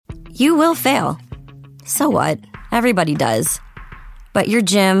You will fail. So what? Everybody does. But your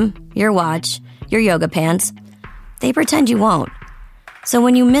gym, your watch, your yoga pants, they pretend you won't. So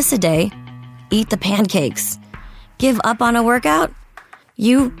when you miss a day, eat the pancakes. Give up on a workout?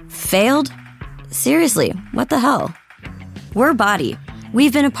 You failed? Seriously, what the hell? We're Body.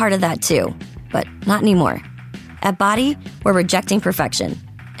 We've been a part of that too, but not anymore. At Body, we're rejecting perfection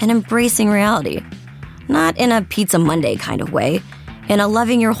and embracing reality. Not in a Pizza Monday kind of way, in a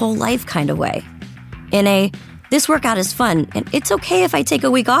loving your whole life kind of way. In a, this workout is fun and it's okay if I take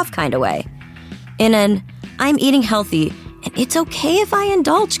a week off kind of way. In an, I'm eating healthy and it's okay if I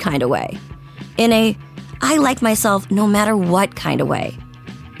indulge kind of way. In a, I like myself no matter what kind of way.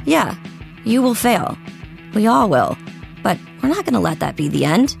 Yeah, you will fail. We all will. But we're not going to let that be the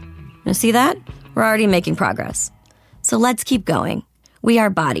end. You see that? We're already making progress. So let's keep going. We are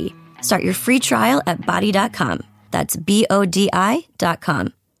Body. Start your free trial at body.com. That's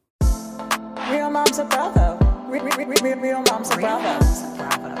BODI.com. Real moms are Bravo. Real moms are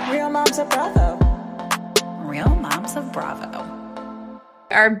Bravo. Real moms are Bravo. Real moms of Bravo.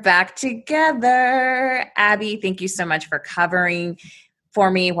 Are back together. Abby, thank you so much for covering for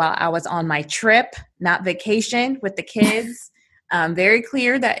me while I was on my trip, not vacation with the kids. Very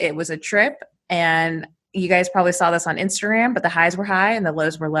clear that it was a trip, and you guys probably saw this on Instagram, but the highs were high and the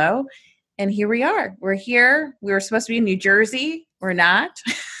lows were low. And here we are. We're here. We were supposed to be in New Jersey. We're not,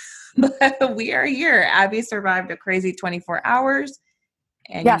 but we are here. Abby survived a crazy 24 hours.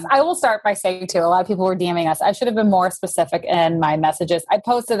 And yes, I will start by saying too, a lot of people were DMing us. I should have been more specific in my messages. I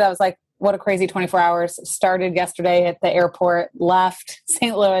posted, I was like, what a crazy 24 hours. Started yesterday at the airport, left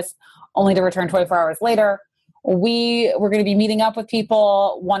St. Louis, only to return 24 hours later. We were going to be meeting up with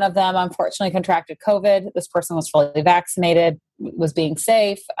people. One of them, unfortunately, contracted COVID. This person was fully vaccinated, was being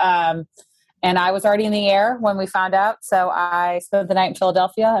safe. And I was already in the air when we found out. So I spent the night in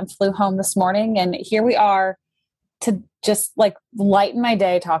Philadelphia and flew home this morning. And here we are to just like lighten my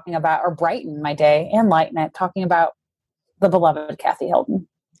day talking about, or brighten my day and lighten it, talking about the beloved Kathy Hilton.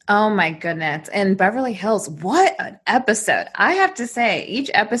 Oh my goodness. And Beverly Hills, what an episode. I have to say,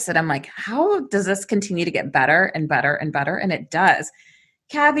 each episode, I'm like, how does this continue to get better and better and better? And it does.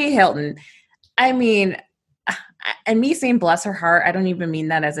 Kathy Hilton, I mean, and me saying bless her heart, I don't even mean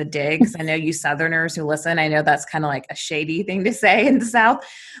that as a dig, because I know you Southerners who listen, I know that's kind of like a shady thing to say in the South.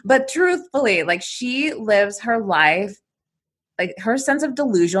 But truthfully, like, she lives her life, like her sense of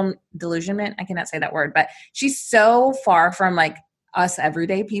delusionment, I cannot say that word, but she's so far from like us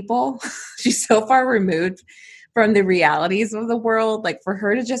everyday people. She's so far removed from the realities of the world. Like, for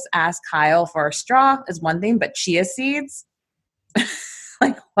her to just ask Kyle for a straw is one thing, but chia seeds,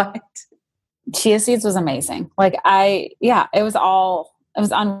 like, what? Chia seeds was amazing. Like it was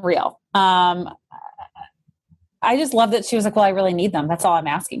unreal. I just love that she was like, well, I really need them. That's all I'm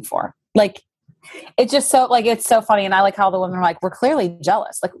asking for. Like, it's just so, like, it's so funny. And I like how the women are like, we're clearly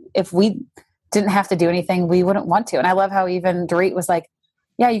jealous. Like, if we didn't have to do anything, we wouldn't want to. And I love how even Dorit was like,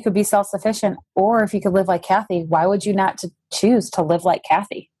 yeah, you could be self-sufficient, or if you could live like Kathy, why would you not choose to live like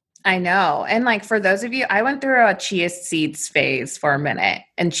Kathy? I know. And like, for those of you, I went through a chia seeds phase for a minute,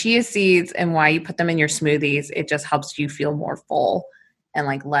 and chia seeds and why you put them in your smoothies, it just helps you feel more full and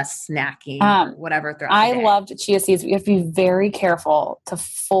like less snacking, whatever. I loved chia seeds. You have to be very careful to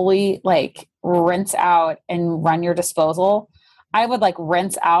fully like rinse out and run your disposal. I would like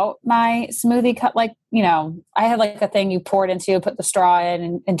rinse out my smoothie cup. Like, you know, I had like a thing you pour it into, put the straw in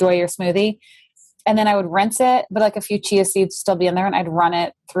and enjoy your smoothie. And then I would rinse it, but like a few chia seeds still be in there, and I'd run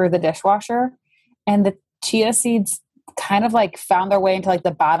it through the dishwasher, and the chia seeds kind of like found their way into like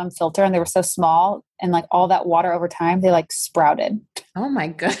the bottom filter, and they were so small, and like all that water over time, they like sprouted. Oh my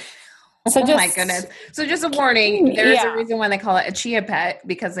God. So my goodness. So just a warning, there's a reason why they call it a chia pet,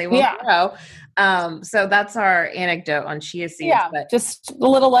 because they will grow. So that's our anecdote on chia seeds. Yeah, but just a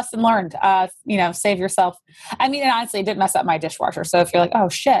little lesson learned. You know, save yourself. I mean, and honestly, it didn't mess up my dishwasher. So if you're like, oh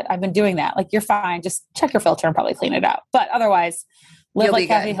shit, I've been doing that, like, you're fine. Just check your filter and probably clean it out. But otherwise, live like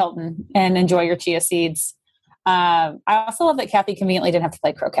Kathy Hilton and enjoy your chia seeds. I also love that Kathy conveniently didn't have to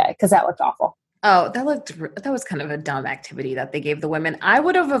play croquet, because that looked awful. Oh, that was kind of a dumb activity that they gave the women. I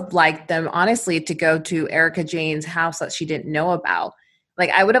would have liked them, honestly, to go to Erica Jane's house that she didn't know about. Like,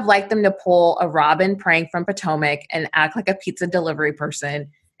 I would have liked them to pull a Robin prank from Potomac and act like a pizza delivery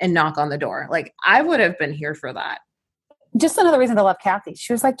person and knock on the door. Like, I would have been here for that. Just another reason to love Kathy.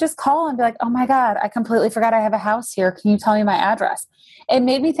 She was like, just call and be like, oh my God, I completely forgot I have a house here. Can you tell me my address? It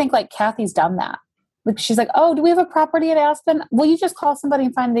made me think like Kathy's done that. Like, she's like, oh, do we have a property at Aspen? Will you just call somebody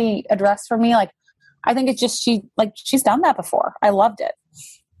and find the address for me? Like, I think it's just, she's done that before. I loved it.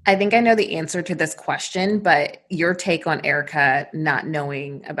 I think I know the answer to this question, but your take on Erica not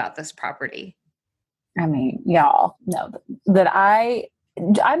knowing about this property. I mean, y'all know that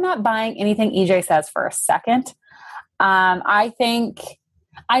I'm not buying anything EJ says for a second. I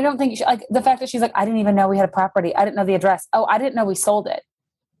don't think she, like the fact that she's like, I didn't even know we had a property. I didn't know the address. Oh, I didn't know we sold it.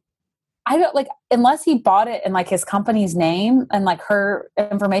 I don't like, unless he bought it in like his company's name and like her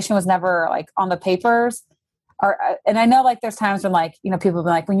information was never like on the papers. And I know like there's times when like, you know, people have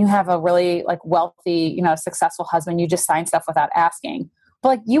been like, when you have a really like wealthy, you know, successful husband, you just sign stuff without asking. But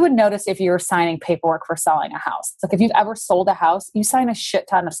like you would notice if you were signing paperwork for selling a house. Like if you've ever sold a house, you sign a shit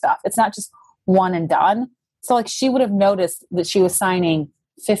ton of stuff. It's not just one and done. So like she would have noticed that she was signing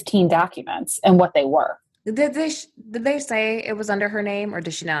 15 documents and what they were. Did they say it was under her name, or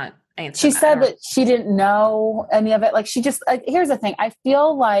did she not answer? She said that she didn't know any of it. Like she just like, here's the thing. I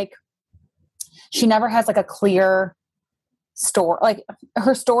feel like she never has like a clear story. Like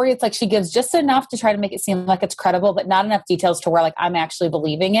her story, it's like she gives just enough to try to make it seem like it's credible, but not enough details to where like I'm actually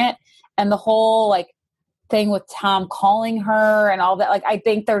believing it. And the whole like thing with Tom calling her and all that, like I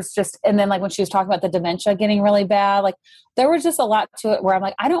think there's just, and then like when she was talking about the dementia getting really bad, like there was just a lot to it where I'm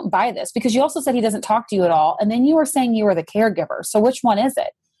like, I don't buy this, because you also said he doesn't talk to you at all, and then you were saying you were the caregiver. So which one is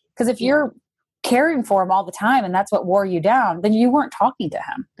it? Because if you're caring for him all the time and that's what wore you down, then you weren't talking to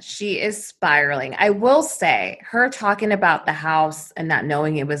him. She is spiraling. I will say, her talking about the house and not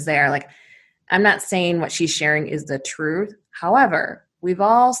knowing it was there, like I'm not saying what she's sharing is the truth. However, we've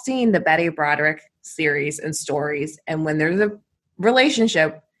all seen the Betty Broderick series and stories, and when there's a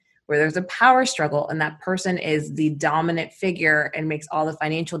relationship where there's a power struggle and that person is the dominant figure and makes all the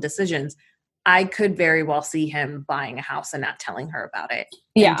financial decisions, I could very well see him buying a house and not telling her about it.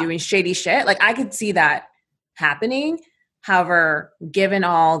 Yeah. And doing shady shit. Like I could see that happening. However, given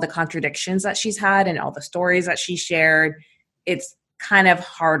all the contradictions that she's had and all the stories that she shared, it's kind of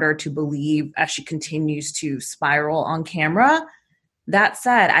harder to believe as she continues to spiral on camera. That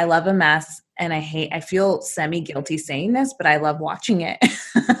said, I love a mess, and I feel semi-guilty saying this, but I love watching it.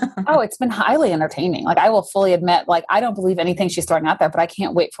 Oh, it's been highly entertaining. Like I will fully admit, like I don't believe anything she's throwing out there, but I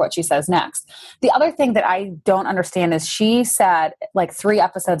can't wait for what she says next. The other thing that I don't understand is she said like 3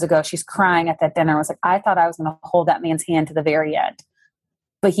 episodes ago, she's crying at that dinner. I was like, I thought I was going to hold that man's hand to the very end,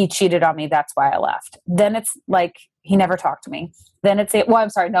 but he cheated on me. That's why I left. Then it's like, he never talked to me. Then it's, well,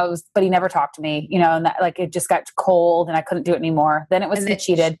 I'm sorry. No, but he never talked to me, you know, and that, like, it just got cold and I couldn't do it anymore. Then it was, he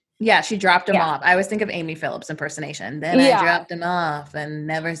cheated. Yeah, she dropped him off. I always think of Amy Phillips impersonation. Then I dropped him off and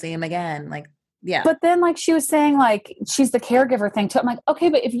never see him again. Like, yeah. But then like she was saying like she's the caregiver thing too. I'm like, okay,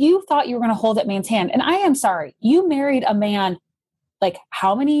 but if you thought you were going to hold that man's hand, and I am sorry, you married a man like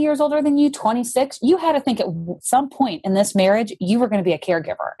how many years older than you? 26. You had to think at some point in this marriage, you were going to be a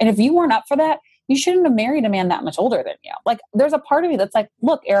caregiver. And if you weren't up for that, you shouldn't have married a man that much older than you. Like there's a part of me that's like,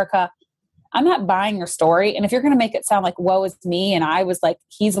 look, Erica, I'm not buying your story. And if you're going to make it sound like woe is me and I was like,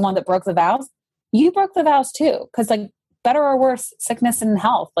 he's the one that broke the vows, you broke the vows too. Because like better or worse, sickness and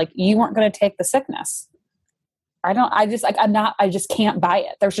health, like you weren't going to take the sickness. I just can't buy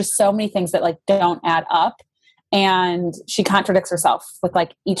it. There's just so many things that like don't add up. And she contradicts herself with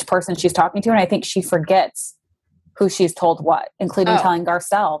like each person she's talking to. And I think she forgets who she's told what, including telling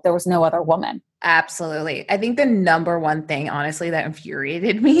Garcelle there was no other woman. Absolutely. I think the number one thing, honestly, that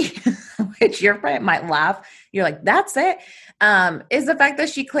infuriated me, which your friend might laugh, you're like, that's it, is the fact that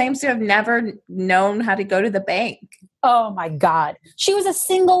she claims to have never known how to go to the bank. Oh my God. She was a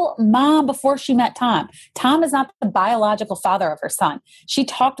single mom before she met Tom. Tom is not the biological father of her son. She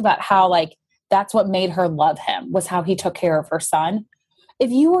talked about how like, that's what made her love him, was how he took care of her son.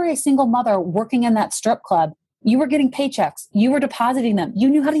 If you were a single mother working in that strip club, you were getting paychecks. You were depositing them. You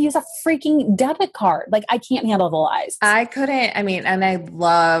knew how to use a freaking debit card. Like, I can't handle the lies. I couldn't. I mean, and I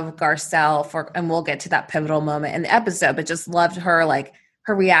love Garcelle and we'll get to that pivotal moment in the episode, but just loved her, like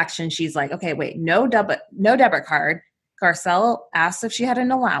her reaction. She's like, okay, wait, no debit card. Garcelle asked if she had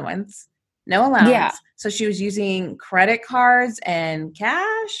an allowance. No allowance. Yeah. So she was using credit cards and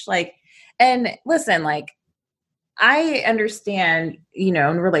cash. Like, and listen, like, I understand, you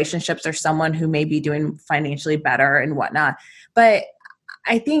know, in relationships, there's someone who may be doing financially better and whatnot. But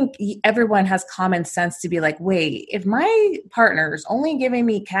I think everyone has common sense to be like, wait, if my partner's only giving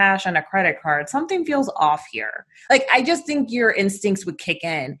me cash on a credit card, something feels off here. Like, I just think your instincts would kick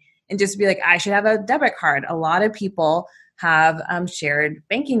in and just be like, I should have a debit card. A lot of people have shared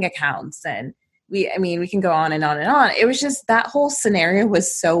banking accounts, and we can go on and on and on. It was just, that whole scenario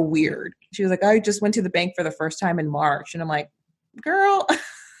was so weird. She was like, I just went to the bank for the first time in March. And I'm like, girl,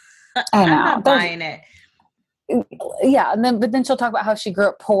 I'm not buying it. Yeah. But then she'll talk about how she grew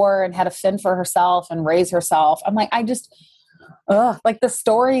up poor and had to fend for herself and raise herself. I'm like, like the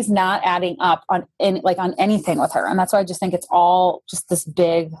story's not adding up on anything with her. And that's why I just think it's all just this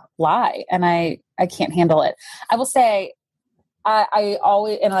big lie. And I can't handle it. I will say, I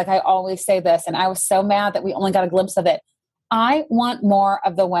always say this, and I was so mad that we only got a glimpse of it. I want more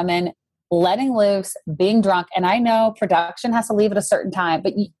of the women letting loose, being drunk. And I know production has to leave at a certain time,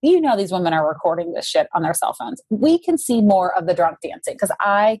 but you know, these women are recording this shit on their cell phones. We can see more of the drunk dancing because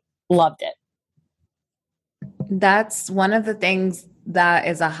I loved it. That's one of the things that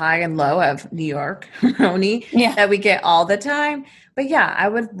is a high and low of New York, Roni, that we get all the time. But yeah, I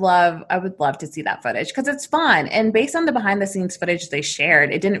would love to see that footage because it's fun. And based on the behind the scenes footage they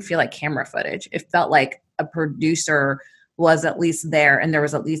shared, it didn't feel like camera footage. It felt like a producer was at least there and there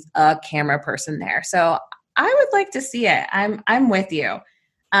was at least a camera person there. So I would like to see it. I'm with you.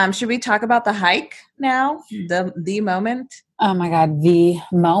 Should we talk about the hike now? The moment? Oh my God, the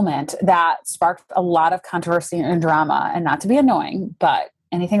moment that sparked a lot of controversy and drama. And not to be annoying, but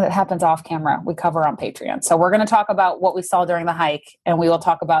anything that happens off camera, we cover on Patreon. So we're going to talk about what we saw during the hike, and we will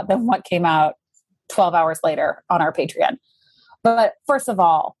talk about then what came out 12 hours later on our Patreon. But first of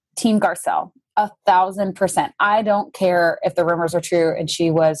all, Team Garcelle, 1,000%. I don't care if the rumors are true and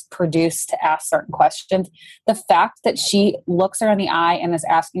she was produced to ask certain questions. The fact that she looks her in the eye and is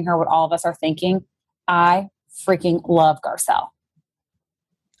asking her what all of us are thinking, I freaking love Garcelle.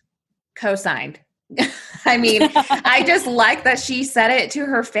 Co-signed. I mean, I just like that she said it to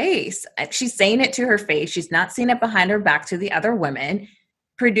her face. She's saying it to her face. She's not saying it behind her back to the other women.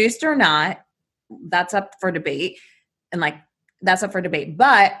 Produced or not, that's up for debate. That's up for debate.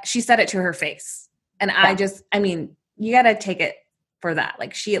 But she said it to her face. And you got to take it for that.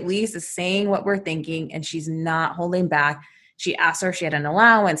 Like, she at least is saying what we're thinking and she's not holding back. She asked her if she had an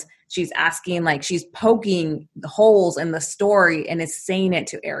allowance. She's asking, she's poking the holes in the story and is saying it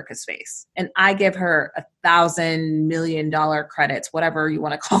to Erika's face. And I give her $1,000 million credits, whatever you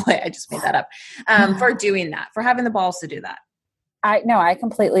want to call it. I just made that up, for doing that, for having the balls to do that. I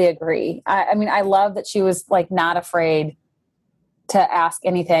completely agree. I love that she was not afraid to ask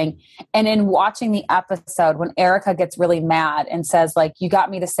anything. And in watching the episode, when Erika gets really mad and says, you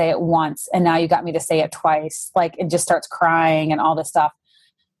got me to say it once and now you got me to say it twice, and just starts crying and all this stuff.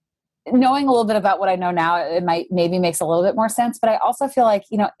 Knowing a little bit about what I know now, it maybe makes a little bit more sense. But I also feel like,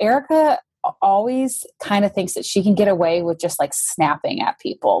 Erika always kind of thinks that she can get away with just snapping at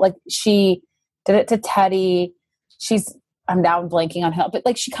people. She did it to Teddy. I'm now blanking on him,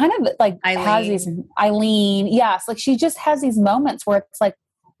 but she kind of has these Eileen. Yes. she just has these moments where it's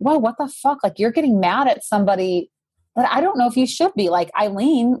whoa, what the fuck? You're getting mad at somebody that I don't know if you should be.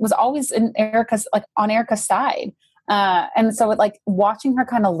 Eileen was always in Erika's, on Erika's side. And so watching her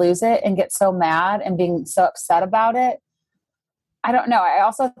kind of lose it and get so mad and being so upset about it, I don't know. I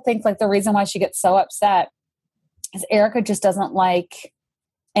also think the reason why she gets so upset is Erika just doesn't like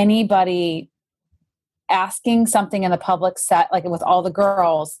anybody asking something in the public set, with all the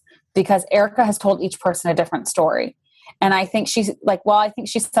girls, because Erika has told each person a different story. And I think she's I think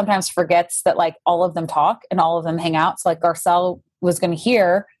she sometimes forgets that all of them talk and all of them hang out. So Garcelle was going to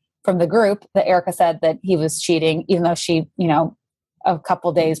hear from the group that Erika said that he was cheating, even though she, a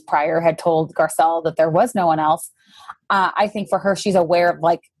couple days prior had told Garcelle that there was no one else. I think for her, she's aware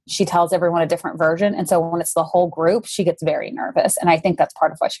of she tells everyone a different version. And so when it's the whole group, she gets very nervous. And I think that's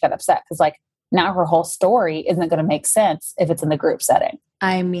part of why she got upset. Because now her whole story isn't going to make sense if it's in the group setting.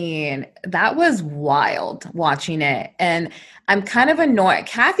 I mean, that was wild watching it. And I'm kind of annoyed.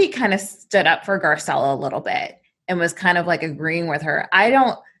 Kathy kind of stood up for Garcelle a little bit and was kind of agreeing with her. I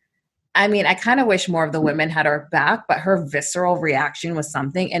kind of wish more of the women had her back, but her visceral reaction was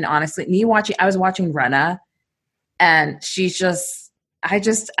something. And honestly, I was watching Renna, and she's just, I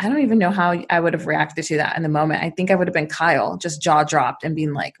don't even know how I would have reacted to that in the moment. I think I would have been Kyle, just jaw dropped and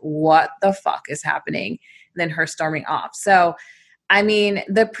being what the fuck is happening? And then her storming off. So,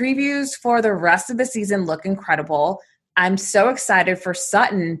 the previews for the rest of the season look incredible. I'm so excited for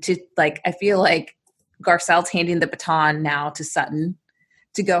Sutton to I feel like Garcelle's handing the baton now to Sutton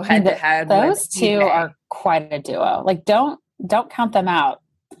to go head to head. Those two are quite a duo. Don't count them out.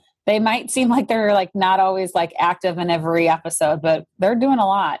 They might seem like they're not always active in every episode, but they're doing a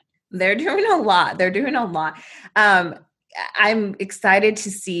lot. They're doing a lot. I'm excited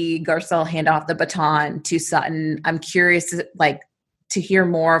to see Garcelle hand off the baton to Sutton. I'm curious to hear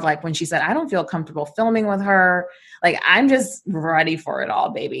more of when she said, I don't feel comfortable filming with her. I'm just ready for it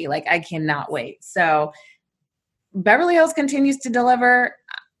all, baby. I cannot wait. So Beverly Hills continues to deliver.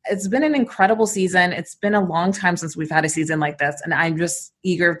 It's been an incredible season. It's been a long time since we've had a season like this, and I'm just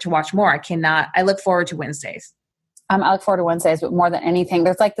eager to watch more. I look forward to Wednesdays. I look forward to Wednesdays, but more than anything,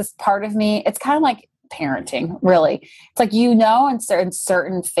 there's this part of me, it's kind of parenting, really. It's like, in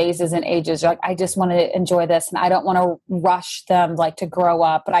certain phases and ages, you're like, I just want to enjoy this and I don't want to rush them like to grow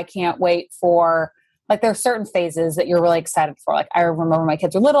up, but I can't wait for, like, there are certain phases that you're really excited for. Like, I remember my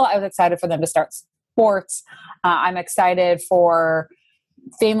kids were little, I was excited for them to start sports. I'm excited for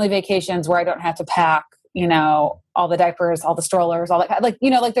family vacations where I don't have to pack, all the diapers, all the strollers, all that. Like,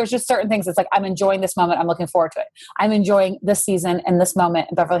 there's just certain things. It's like, I'm enjoying this moment. I'm looking forward to it. I'm enjoying this season and this moment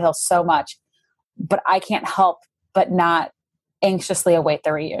in Beverly Hills so much, but I can't help but not anxiously await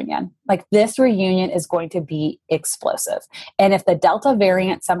the reunion. Like, this reunion is going to be explosive. And if the Delta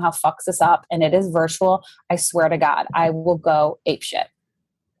variant somehow fucks us up and it is virtual, I swear to God, I will go apeshit.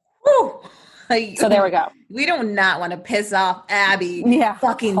 Woo. So there we go. We do not want to piss off Abby. Yeah.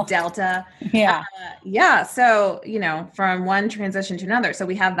 Fucking Delta. Yeah. Yeah. So, from one transition to another. So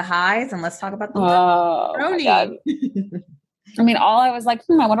we have the highs, and let's talk about the macaroni. I mean, all I was like,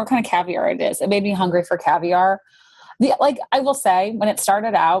 I wonder what kind of caviar it is. It made me hungry for caviar. I will say, when it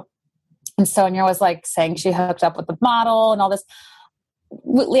started out, and Sonia was like saying she hooked up with the model and all this.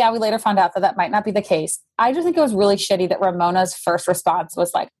 We later found out that might not be the case. I just think it was really shitty that Ramona's first response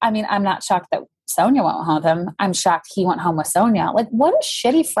was like, I mean, I'm not shocked that Sonia went home with him. I'm shocked he went home with Sonia. Like, what a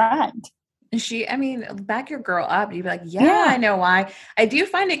shitty friend. Back your girl up. You'd be like, yeah, I know why. I do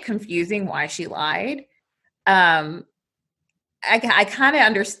find it confusing why she lied. I kind of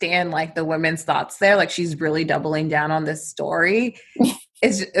understand like the women's thoughts there. Like, she's really doubling down on this story.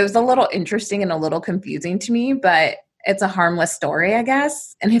 It was a little interesting and a little confusing to me, but it's a harmless story, I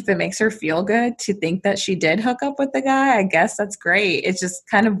guess. And if it makes her feel good to think that she did hook up with the guy, I guess that's great. It's just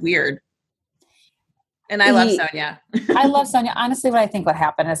kind of weird. And I love Sonia. I love Sonia. Honestly, what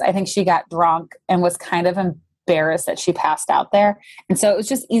happened is I think she got drunk and was kind of embarrassed that she passed out there. And so it was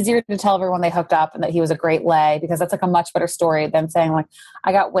just easier to tell everyone they hooked up and that he was a great lay, because that's like a much better story than saying like,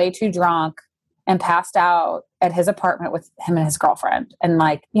 I got way too drunk and passed out at his apartment with him and his girlfriend. And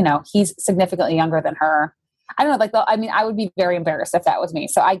like, he's significantly younger than her. I don't know, I would be very embarrassed if that was me.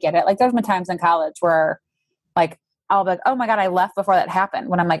 So I get it. Like, there's been times in college where like, I'll be like, oh my God, I left before that happened.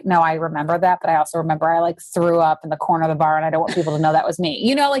 When I'm like, no, I remember that. But I also remember I like threw up in the corner of the bar and I don't want people to know that was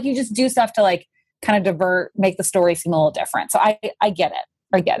me. Like you just do stuff to like kind of make the story seem a little different. So I get it.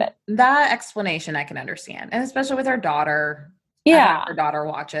 I get it. That explanation I can understand. And especially with her daughter. Yeah. Her daughter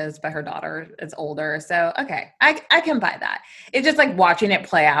watches, but her daughter is older. So, okay, I can buy that. It's just like watching it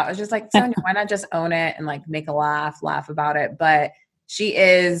play out. It's just like, Sonia, why not just own it and like make a laugh about it? But she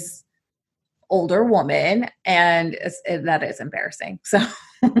is older woman, and that is embarrassing. So,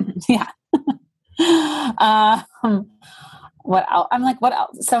 yeah. What else? I'm like, what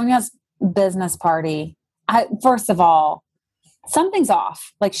else? Sonia's business party. First of all, something's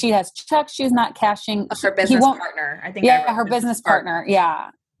off. Like, she has checks she's not cashing. Her business partner. I think. Yeah, her business partner.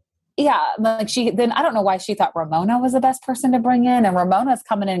 Yeah. Yeah. Like, I don't know why she thought Ramona was the best person to bring in. And Ramona's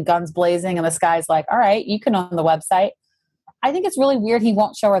coming in guns blazing. And this guy's like, all right, you can own the website. I think it's really weird he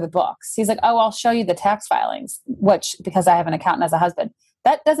won't show her the books. He's like, oh, I'll show you the tax filings, which, because I have an accountant as a husband,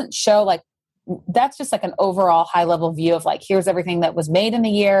 that doesn't show like, that's just like an overall high level view of like, here's everything that was made in the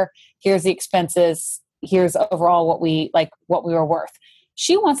year. Here's the expenses. Here's overall what we were worth.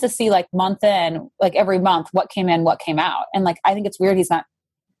 She wants to see like month in, like every month, what came in, what came out. And like, I think it's weird he's not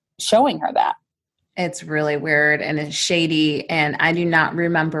showing her that. It's really weird and it's shady. And I do not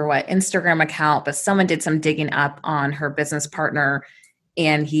remember what Instagram account, but someone did some digging up on her business partner,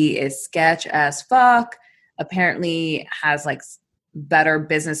 and he is sketch as fuck. Apparently has like Better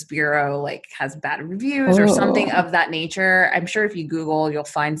Business Bureau, like has bad reviews or something of that nature. I'm sure if you Google, you'll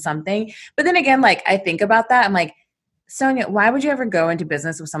find something. But then again, like I think about that, I'm like, Sonia, why would you ever go into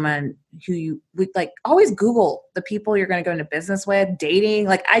business with someone who you would like always Google the people you're going to go into business with, dating?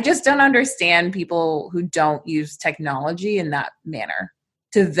 Like, I just don't understand people who don't use technology in that manner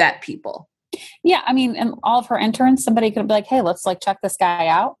to vet people. Yeah. I mean, and all of her interns, somebody could be like, hey, let's like check this guy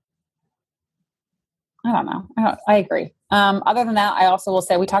out. I don't know. I agree. Other than that, I also will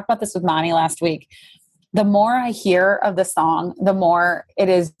say, we talked about this with Monty last week. The more I hear of the song, the more it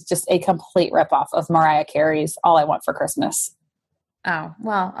is just a complete ripoff of Mariah Carey's All I Want for Christmas. Oh,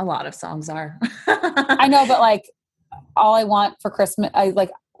 well, a lot of songs are. I know, but like All I Want for Christmas,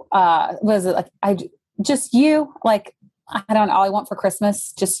 was it like, just you? Like, I don't know. All I Want for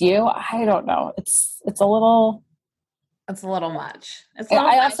Christmas, just you? I don't know. It's a little much.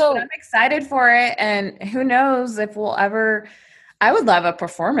 I'm excited for it. And who knows if I would love a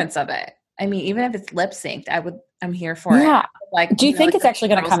performance of it. I mean, even if it's lip synced, I'm here for it. Like, do you think it's actually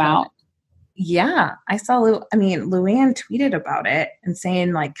going to come out? Yeah. I saw Luann tweeted about it and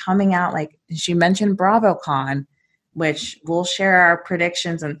saying like coming out, like she mentioned BravoCon, which we'll share our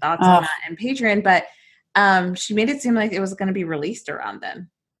predictions and thoughts on that in Patreon. But She made it seem like it was going to be released around then.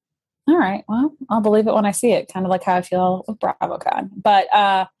 All right. Well, I'll believe it when I see it. Kind of like how I feel with BravoCon. But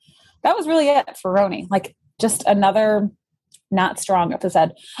that was really it for Roni. Like just another not strong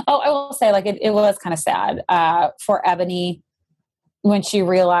episode. Oh, I will say like it was kind of sad for Ebony when she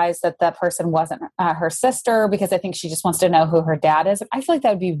realized that that person wasn't her sister, because I think she just wants to know who her dad is. I feel like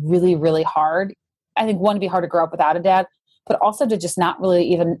that would be really, really hard. I think one, it'd be hard to grow up without a dad, but also to just not really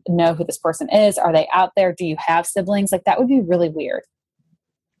even know who this person is. Are they out there? Do you have siblings? Like that would be really weird.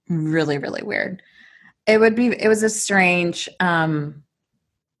 Really, really weird. It was a strange, it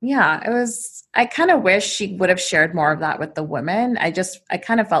was, I kind of wish she would have shared more of that with the women. I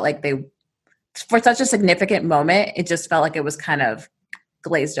kind of felt like for such a significant moment, it just felt like it was kind of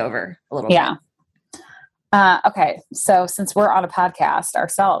glazed over a little bit. Okay. So since we're on a podcast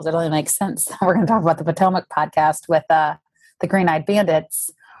ourselves, it only makes sense. We're going to talk about the Potomac podcast with the Green Eyed Bandits,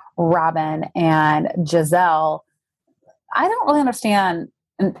 Robin and Giselle. I don't really understand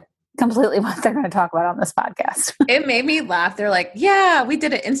completely what they're going to talk about on this podcast. It made me laugh. They're like, yeah, we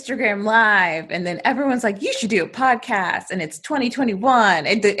did an Instagram live. And then everyone's like, you should do a podcast. And it's 2021.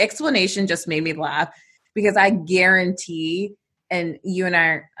 And the explanation just made me laugh because I guarantee, and you and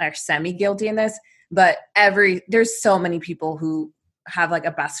I are semi-guilty in this, but there's so many people who have like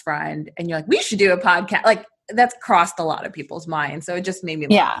a best friend and you're like, we should do a podcast. Like that's crossed a lot of people's minds. So it just made me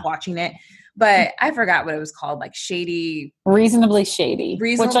laugh watching it. But I forgot what it was called, like shady. Reasonably shady.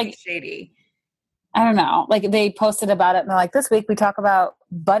 Shady. I don't know. Like they posted about it and they're like, this week we talk about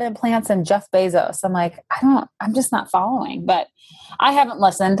butt implants and Jeff Bezos. I'm like, I'm just not following, but I haven't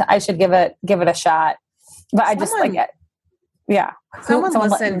listened. I should give it a shot. But I just like it. Yeah. Someone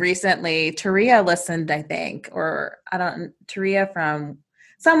listened recently. Taria listened, I think, Taria from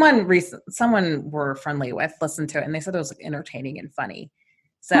someone we're friendly with listened to it and they said it was like entertaining and funny.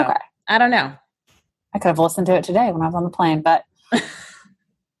 So okay. I don't know. I could have listened to it today when I was on the plane, but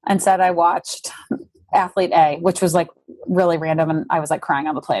instead I watched Athlete A, which was like really random. And I was like crying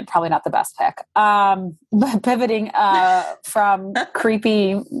on the plane. Probably not the best pick. But pivoting from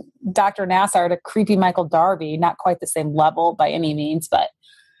creepy Dr. Nassar to creepy Michael Darby, not quite the same level by any means, but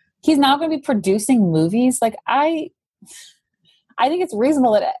he's now going to be producing movies. Like I think it's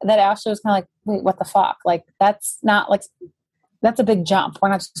reasonable that Ashley was kind of like, wait, what the fuck? Like that's a big jump. We're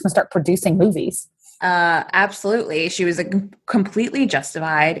not just going to start producing movies. Absolutely. She was completely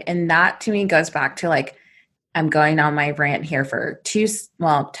justified. And that to me goes back to like, I'm going on my rant here for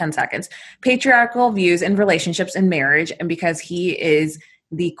 10 seconds. Patriarchal views in relationships and marriage. And because he is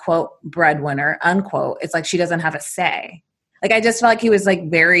the quote breadwinner, unquote, it's like she doesn't have a say. Like, I just felt like he was like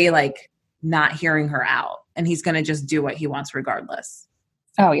very like not hearing her out and he's going to just do what he wants regardless.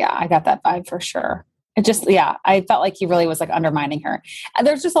 Oh yeah. I got that vibe for sure. It just, I felt like he really was like undermining her. And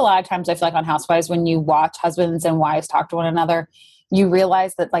there's just a lot of times I feel like on Housewives, when you watch husbands and wives talk to one another, you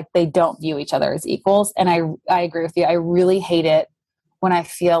realize that like they don't view each other as equals. And I agree with you. I really hate it when I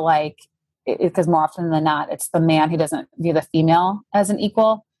feel like, because more often than not, it's the man who doesn't view the female as an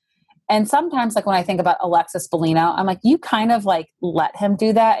equal. And sometimes like when I think about Alexis Bellino, I'm like, you kind of like let him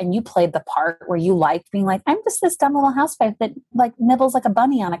do that. And you played the part where you liked being like, I'm just this dumb little housewife that like nibbles like a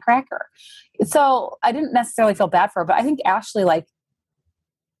bunny on a cracker. So I didn't necessarily feel bad for her, but I think Ashley like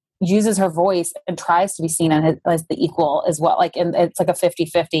uses her voice and tries to be seen as the equal as well. Like, and it's like a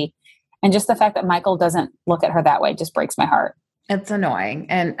 50-50. And just the fact that Michael doesn't look at her that way just breaks my heart. It's annoying.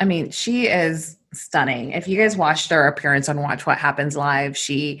 And I mean, she is stunning. If you guys watched her appearance on Watch What Happens Live,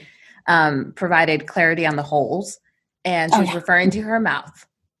 she provided clarity on the holes and she was referring to her mouth.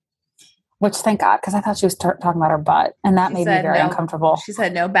 Which thank God, because I thought she was talking about her butt and that made me very uncomfortable. She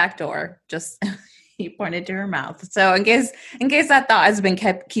said no back door, just he pointed to her mouth. So in case that thought has been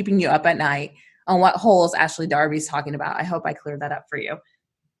keeping you up at night on what holes Ashley Darby's talking about, I hope I cleared that up for you.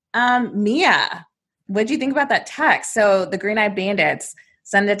 Mia, what did you think about that text? So the Green Eyed Bandits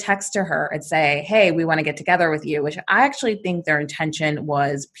send a text to her and say, hey, we want to get together with you, which I actually think their intention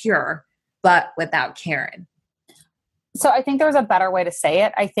was pure, but without Karen. So I think there was a better way to say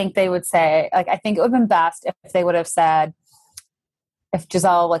it. I think they would say, like, I think it would have been best if they would have said, if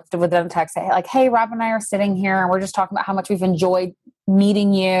Giselle like would then text, say, like, hey, Rob and I are sitting here and we're just talking about how much we've enjoyed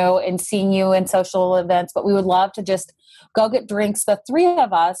meeting you and seeing you in social events, but we would love to just go get drinks, the three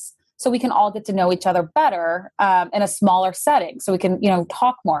of us, so we can all get to know each other better in a smaller setting, so we can,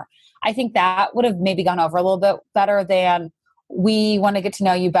 talk more. I think that would have maybe gone over a little bit better than, we want to get to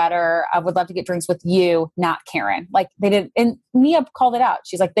know you better. I would love to get drinks with you, not Karen. Like they did. And Mia called it out.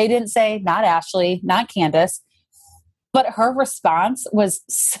 She's like, they didn't say not Ashley, not Candace, but her response was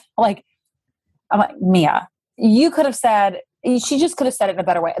like, I'm like, Mia, you could have said she just could have said it in a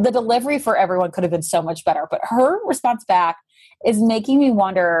better way. The delivery for everyone could have been so much better, but her response back is making me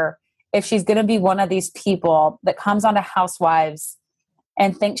wonder if she's going to be one of these people that comes onto Housewives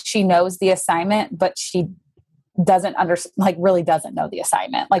and thinks she knows the assignment, but she doesn't really doesn't know the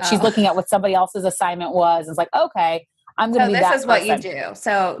assignment. Like she's looking at what somebody else's assignment was. And it's like, okay, I'm going to be that this is person. what you do.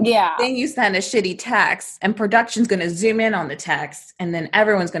 So yeah, then you send a shitty text and production's going to zoom in on the text. And then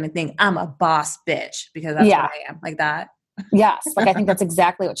everyone's going to think I'm a boss bitch because that's what I am, like that. Yes. Like, I think that's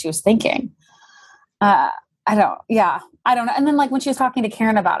exactly what she was thinking. I don't know. And then like when she was talking to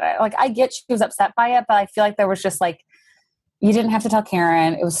Karen about it, like I get she was upset by it, but I feel like there was just like, you didn't have to tell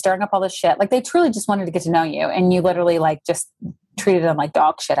Karen. It was stirring up all this shit. Like they truly just wanted to get to know you. And you literally like just treated them like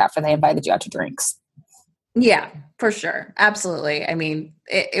dog shit after they invited you out to drinks. Yeah, for sure. Absolutely. I mean,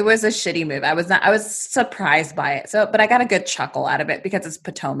 it was a shitty move. I was surprised by it. But I got a good chuckle out of it because it's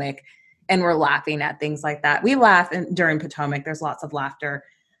Potomac and we're laughing at things like that. We laugh during Potomac. There's lots of laughter.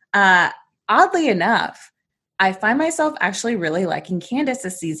 Oddly enough, I find myself actually really liking Candace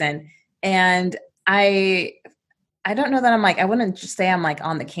this season. And I don't know that I wouldn't just say I'm like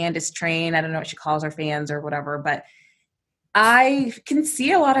on the Candace train. I don't know what she calls her fans or whatever, but I can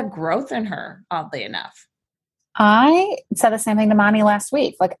see a lot of growth in her, oddly enough. I said the same thing to Monty last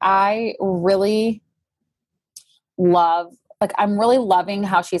week. Like I really I'm really loving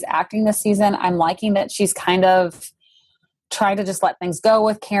how she's acting this season. I'm liking that she's kind of trying to just let things go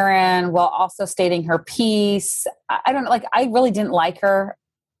with Karen while also stating her piece. I don't know. Like I really didn't like her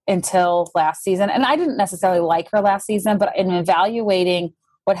until last season. And I didn't necessarily like her last season, but in evaluating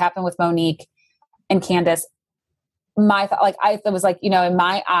what happened with Monique and Candace, my thought, like I was like, in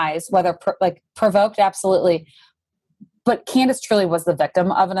my eyes, whether provoked, absolutely. But Candace truly was the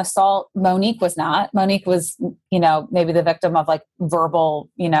victim of an assault. Monique was not. Monique was, maybe the victim of like verbal,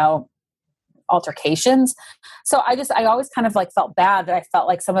 altercations. So I always kind of like felt bad that I felt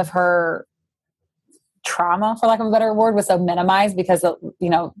like some of her trauma, for lack of a better word, was so minimized because of,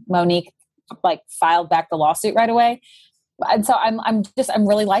 Monique like filed back the lawsuit right away. And so I'm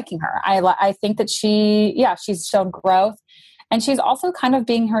really liking her. I think that she's shown growth and she's also kind of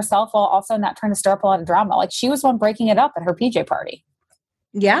being herself while also not trying to stir up a lot of drama. Like she was one breaking it up at her PJ party.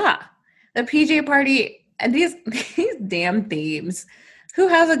 Yeah. The PJ party and these damn themes. Who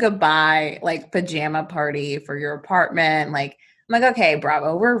has a goodbye like pajama party for your apartment? Like, I'm like, okay,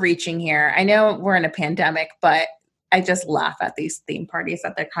 Bravo, we're reaching here. I know we're in a pandemic, but I just laugh at these theme parties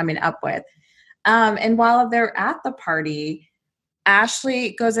that they're coming up with. And while they're at the party,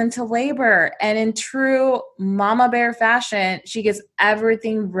 Ashley goes into labor. And in true mama bear fashion, she gets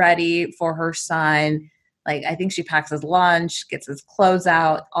everything ready for her son. Like, I think she packs his lunch, gets his clothes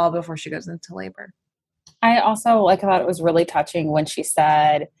out, all before she goes into labor. I also thought it was really touching when she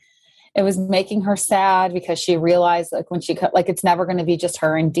said it was making her sad because she realized when she it's never going to be just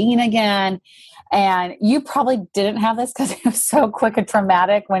her and Dean again. And you probably didn't have this because it was so quick and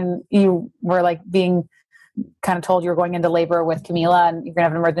traumatic when you were being kind of told you were going into labor with Camila and you're going to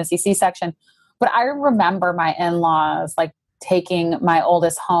have an emergency C-section. But I remember my in-laws taking my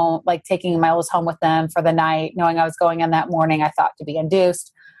oldest home with them for the night, knowing I was going in that morning. I thought to be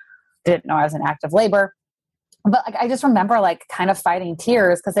induced, didn't know I was in active labor. But I just remember kind of fighting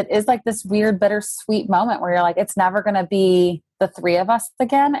tears because it is this weird, bittersweet moment where you're it's never going to be the three of us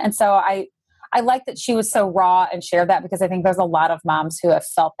again. And so I like that she was so raw and shared that because I think there's a lot of moms who have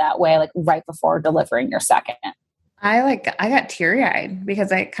felt that way right before delivering your second. I got teary-eyed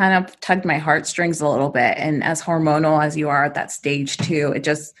because I kind of tugged my heartstrings a little bit. And as hormonal as you are at that stage too, it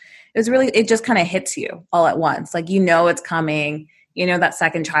just kind of hits you all at once. It's coming. That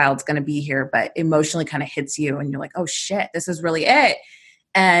second child's going to be here, but emotionally kind of hits you and you're like, oh shit, this is really it.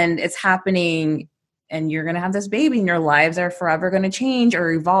 And it's happening and you're going to have this baby and your lives are forever going to change or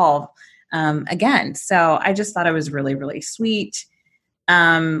evolve again. So I just thought it was really, really sweet.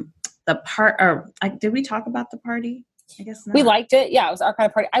 Did we talk about the party? I guess not. We liked it. Yeah, it was our kind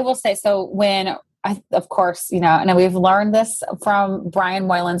of party. I will say, so when of course, and we've learned this from Brian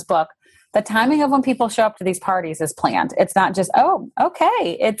Moylan's book, the timing of when people show up to these parties is planned. It's not just, oh,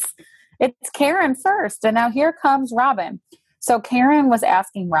 okay, it's Karen first, and now here comes Robin. So Karen was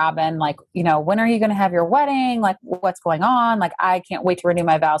asking Robin, when are you going to have your wedding? What's going on? I can't wait to renew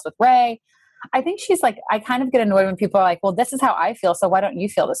my vows with Ray. I think she's I kind of get annoyed when people are well, this is how I feel, so why don't you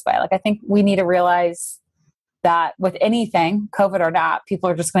feel this way? I think we need to realize that with anything, COVID or not, people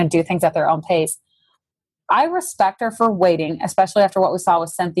are just going to do things at their own pace. I respect her for waiting, especially after what we saw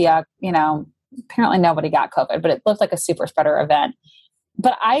with Cynthia. Apparently nobody got COVID, but it looked like a super spreader event.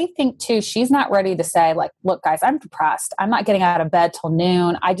 But I think too, she's not ready to say look guys, I'm depressed. I'm not getting out of bed till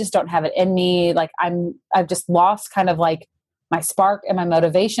noon. I just don't have it in me. I've just lost kind of my spark and my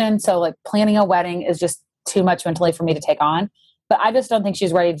motivation. So like planning a wedding is just too much mentally for me to take on. But I just don't think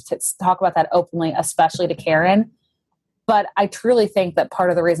she's ready to talk about that openly, especially to Karen. But I truly think that part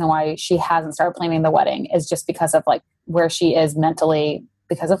of the reason why she hasn't started planning the wedding is just because of like where she is mentally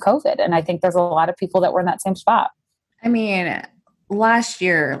because of COVID. And I think there's a lot of people that were in that same spot. I mean, last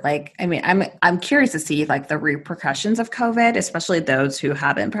year, I'm curious to see like the repercussions of COVID, especially those who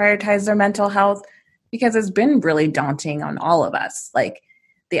haven't prioritized their mental health, because it's been really daunting on all of us. Like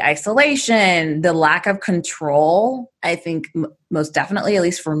the isolation, the lack of control. I think most definitely, at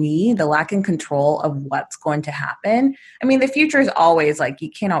least for me, the lack in control of what's going to happen. I mean, the future is always like, you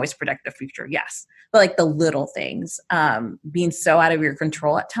can't always predict the future. Yes. But like the little things, being so out of your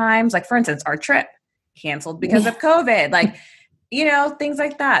control at times, like for instance, our trip canceled because of COVID, like, things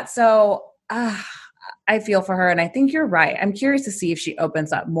like that. So I feel for her. And I think you're right. I'm curious to see if she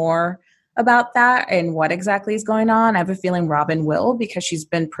opens up more about that and what exactly is going on. I have a feeling Robin will, because she's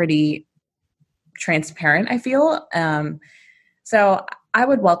been pretty transparent, I feel. So I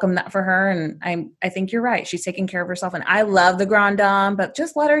would welcome that for her. And I think you're right. She's taking care of herself. And I love the Grand Dame, but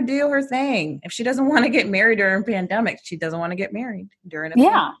just let her do her thing. If she doesn't want to get married during a pandemic, she doesn't want to get married during a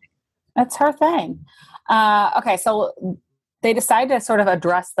pandemic. That's her thing. Okay, so they decided to sort of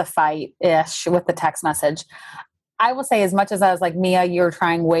address the fight-ish with the text message. I will say, as much as I was like, Mia, you're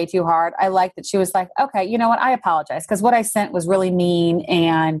trying way too hard, I like that she was like, okay, you know what? I apologize, because what I sent was really mean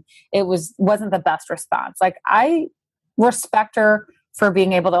and it wasn't the best response. Like, I respect her for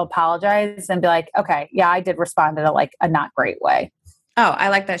being able to apologize and be like, okay, yeah, I did respond in a not great way. Oh, I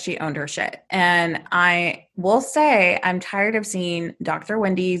like that she owned her shit. And I will say, I'm tired of seeing Dr.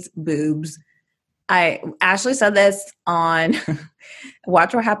 Wendy's boobs. Ashley said this on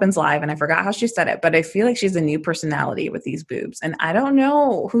Watch What Happens Live, and I forgot how she said it, but I feel like she's a new personality with these boobs. And I don't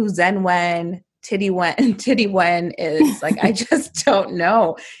know who Zen Wen, Titty Wen is. Like, I just don't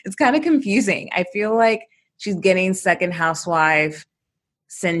know. It's kind of confusing. I feel like she's getting second housewife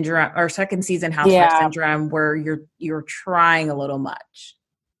syndrome or second season housewife syndrome, where you're trying a little much.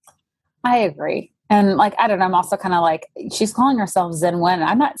 I agree. And like, I don't know, I'm also kind of like, she's calling herself Zen Wen.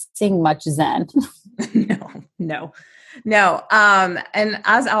 I'm not seeing much Zen. No. And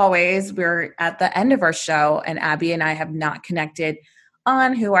as always, we're at the end of our show, and Abby and I have not connected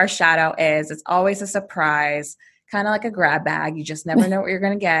on who our shout out is. It's always a surprise, kind of like a grab bag. You just never know what you're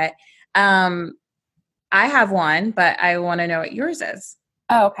going to get. I have one, but I want to know what yours is.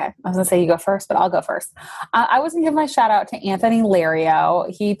 Oh, okay. I was going to say you go first, but I'll go first. I was going to give my shout out to Anthony Lario.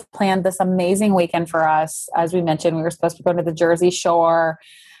 He planned this amazing weekend for us. As we mentioned, we were supposed to go to the Jersey Shore.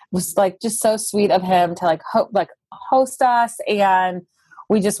 It was like just so sweet of him to host us. And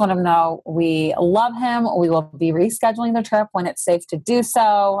we just want to know we love him. We will be rescheduling the trip when it's safe to do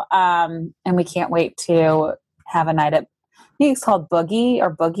so. And we can't wait to have a night at, I think it's called Boogie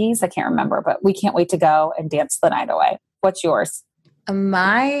or Boogies. I can't remember, but we can't wait to go and dance the night away. What's yours?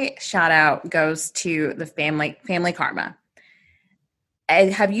 My shout out goes to the Family Karma.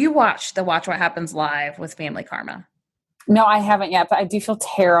 Have you watched the Watch What Happens Live with Family Karma? No, I haven't yet, but I do feel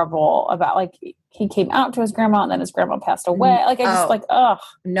terrible about he came out to his grandma and then his grandma passed away. No.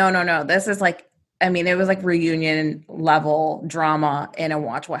 This is it was like reunion level drama in a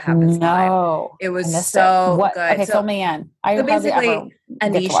Watch What Happens Live. It was so good. Okay, fill me in. So basically,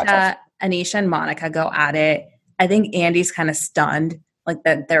 Anisha and Monica go at it. I think Andy's kind of stunned, like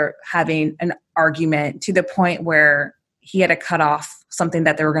that they're having an argument to the point where he had to cut off something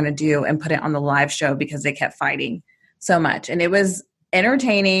that they were going to do and put it on the live show because they kept fighting so much. And it was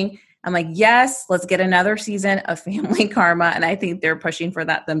entertaining. I'm like, yes, let's get another season of Family Karma. And I think they're pushing for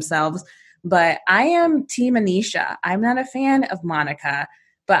that themselves. But I am Team Anisha. I'm not a fan of Monica,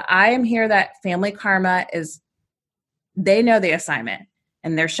 but I am here that Family Karma they know the assignment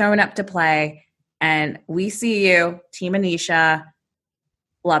and they're showing up to play. And we see you, Team Anisha.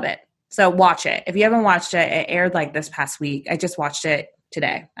 Love it. So watch it. If you haven't watched it, it aired this past week. I just watched it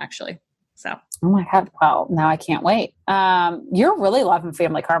today, actually. So. Oh my God. Well, now I can't wait. You're really loving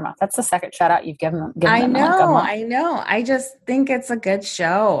Family Karma. That's the second shout out you've given them. I know. I just think it's a good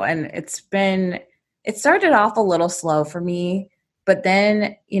show. And it started off a little slow for me, but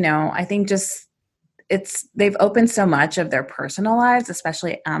then, I think they've opened so much of their personal lives,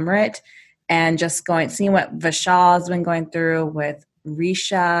 especially Amrit. And just seeing what Vishal's been going through with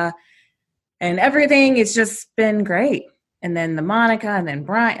Risha and everything, it's just been great. And then the Monica and then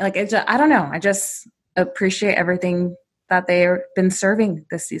Brian, I don't know. I just appreciate everything that they've been serving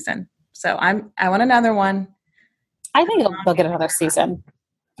this season. So I want another one. I think they'll get another season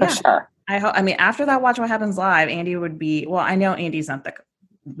for sure. I hope. I mean, after that Watch What Happens Live, Andy would be, well, I know Andy's not the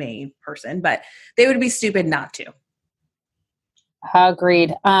main person, but they would be stupid not to.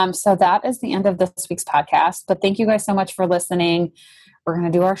 Agreed. So that is the end of this week's podcast. But thank you guys so much for listening. We're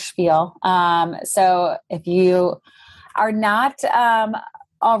going to do our spiel. So if you are not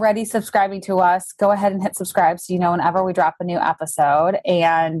already subscribing to us, go ahead and hit subscribe so you know whenever we drop a new episode.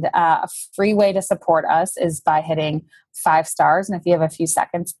 And a free way to support us is by hitting 5 stars. And if you have a few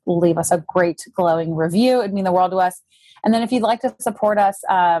seconds, leave us a great glowing review. It'd mean the world to us. And then if you'd like to support us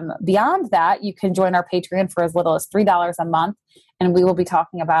beyond that, you can join our Patreon for as little as $3 a month. And we will be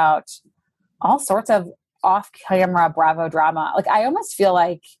talking about all sorts of off-camera Bravo drama. Like, I almost feel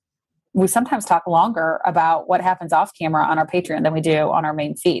like we sometimes talk longer about what happens off camera on our Patreon than we do on our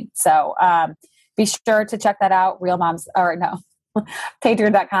main feed. So be sure to check that out.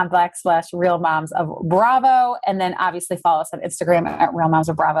 Patreon.com/Real Moms of Bravo. And then obviously follow us on Instagram at Real Moms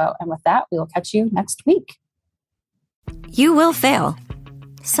of Bravo. And with that, we will catch you next week. You will fail.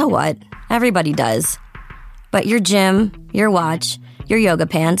 So what? Everybody does. But your gym, your watch, your yoga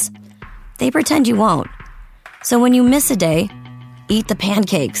pants, they pretend you won't. So when you miss a day, eat the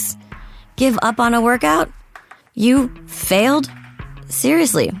pancakes. Give up on a workout? You failed?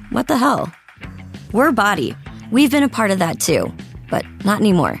 Seriously, what the hell? We're Body. We've been a part of that too, but not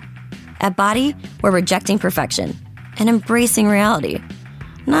anymore. At Body, we're rejecting perfection and embracing reality.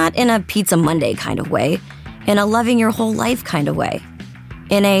 Not in a Pizza Monday kind of way, in a loving your whole life kind of way.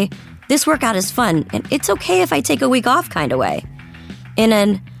 In a, this workout is fun and it's okay if I take a week off kind of way. In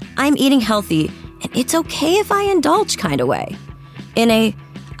an, I'm eating healthy and it's okay if I indulge kind of way. In a,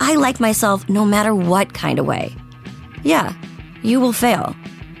 I like myself no matter what kind of way. Yeah, you will fail.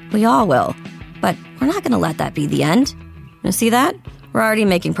 We all will. But we're not going to let that be the end. You see that? We're already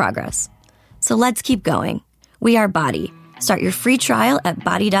making progress. So let's keep going. We are Body. Start your free trial at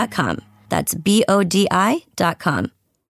body.com. That's BODI.com.